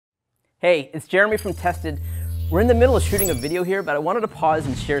Hey, it's Jeremy from Tested. We're in the middle of shooting a video here, but I wanted to pause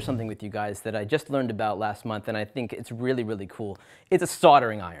and share something with you guys that I just learned about last month, and I think it's really, really cool. It's a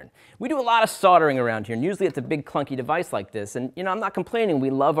soldering iron. We do a lot of soldering around here, and usually it's a big clunky device like this, and I'm not complaining, we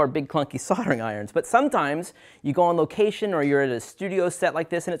love our big clunky soldering irons, but sometimes you go on location or you're at a studio set like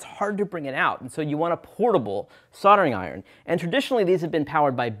this and it's hard to bring it out, and so you want a portable soldering iron. And traditionally these have been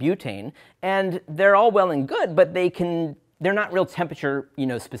powered by butane, and they're all well and good, but they're not real temperature,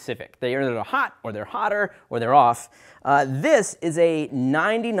 specific. They're either hot, or they're hotter, or they're off. This is a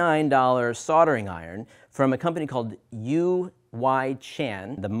 $99 soldering iron from a company called UYChan.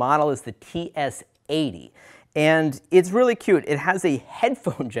 The model is the TS80. And it's really cute. It has a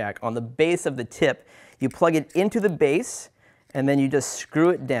headphone jack on the base of the tip. You plug it into the base, and then you just screw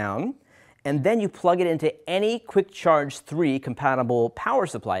it down. And then you plug it into any Quick Charge 3 compatible power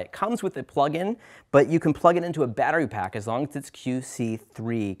supply. It comes with a plug-in, but you can plug it into a battery pack as long as it's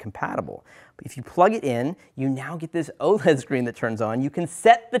QC3 compatible. But if you plug it in, you now get this OLED screen that turns on. You can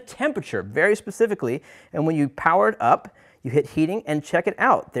set the temperature very specifically, and when you power it up, you hit heating and check it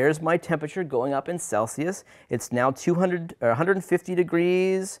out. There's my temperature going up in Celsius. It's now 150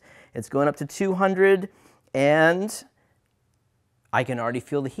 degrees. It's going up to 200, and I can already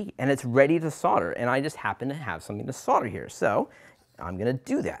feel the heat, and it's ready to solder, and I just happen to have something to solder here, so I'm going to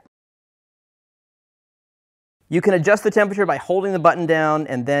do that. You can adjust the temperature by holding the button down,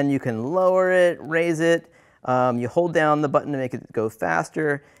 and then you can lower it, raise it. You hold down the button to make it go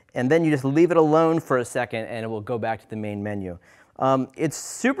faster, and then you just leave it alone for a second, and it will go back to the main menu. It's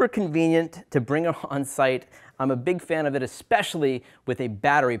super convenient to bring it on site. I'm a big fan of it, especially with a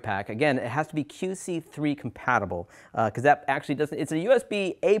battery pack. Again, it has to be QC3 compatible, because that actually doesn't, it's a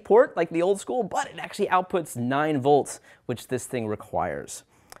USB-A port like the old school, but it actually outputs 9 volts, which this thing requires.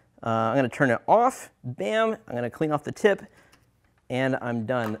 I'm going to turn it off, bam, I'm going to clean off the tip, and I'm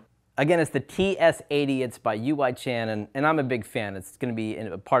done. Again, it's the TS80, it's by UYChan, and I'm a big fan. It's going to be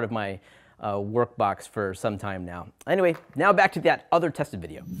a part of my work box for some time now. Anyway, now back to that other tested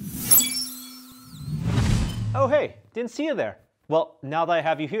video. Oh hey, didn't see you there. Well, now that I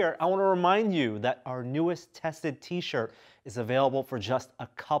have you here, I want to remind you that our newest Tested t-shirt is available for just a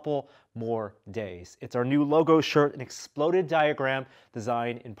couple more days. It's our new logo shirt, an exploded diagram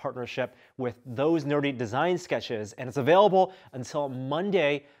design in partnership with Those Nerdy Design Sketches, and it's available until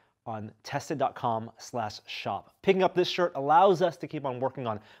Monday on tested.com/shop. Picking up this shirt allows us to keep on working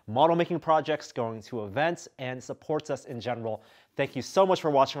on model making projects, going to events, and supports us in general. Thank you so much for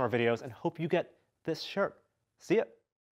watching our videos, and hope you get this shirt. See ya.